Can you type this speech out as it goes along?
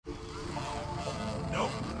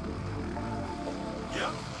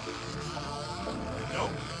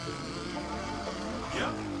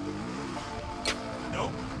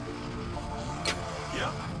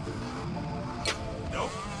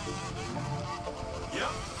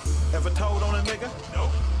Ever told on a nigga? No.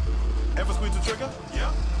 Ever squeezed the trigger?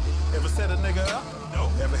 Yeah. Ever set a nigga up? No.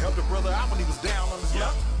 Ever helped a brother out when he was down on his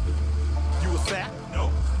luck? You a sack?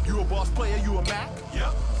 No. You a boss player? You a Mac?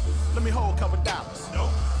 Yeah. Let me hold a couple dollars. No.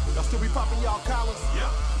 Y'all still be popping y'all collars? Yeah.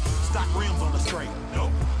 Stock rims on the straight. No.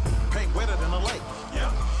 Paint wetter than a lake. Yeah.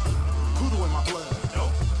 Poodle in my blood. No.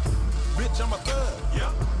 Bitch, I'm a thug.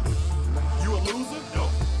 Yeah. You a loser? No.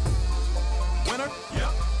 Winner?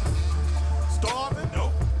 Yeah. Starving?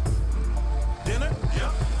 No. Dinner?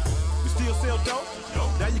 Yeah. You still sell dope? No.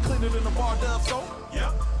 Now you cleaner than a bar dove soap?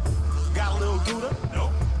 Yeah. Got a little Gouda?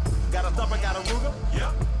 No. Got a thumper, got a Ruger?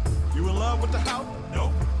 Yeah. You in love with the hoe?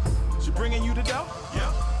 No. She bringing you the dough?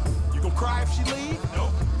 Yeah. You gon' cry if she leave?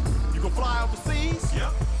 No. You gon' fly overseas?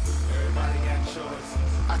 Yeah. Everybody got choices.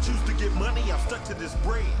 I choose to get money, I'm stuck to this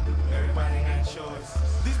bread. Everybody got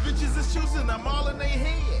choices. These bitches is choosing, I'm all in their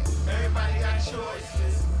head. Everybody got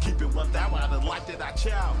choices. Keep it 1,000 out of the life that I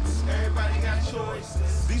chose. Everybody got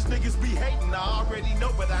choices. These niggas be hating, I already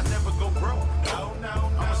know, but I never go broke. No, no,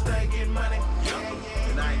 I'ma stay getting money. Yeah, yeah.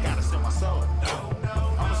 And I ain't gotta sell my soul. No,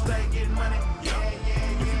 no, I'ma stay getting money. Yeah,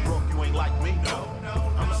 yeah. If you broke, you ain't like me. No,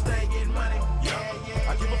 no, I'ma stay getting money. Yeah, yeah.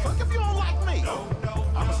 I give a fuck if you don't like me. No, no,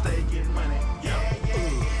 I'ma stay getting money. Yeah,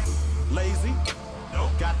 yeah. Lazy. No.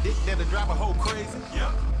 Got dick that'll drive a hoe crazy.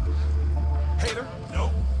 Yeah. Hater.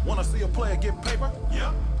 No. Wanna see a player get paper.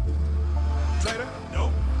 Yeah. Traitor.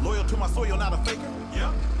 No. Loyal to my soil, not a faker.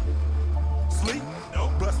 Yeah. Sleep.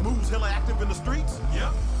 No. Bust moves, hella active in the streets.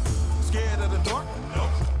 Yeah. Scared of the dark. No.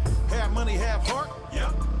 Have money, have heart.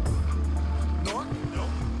 Yeah.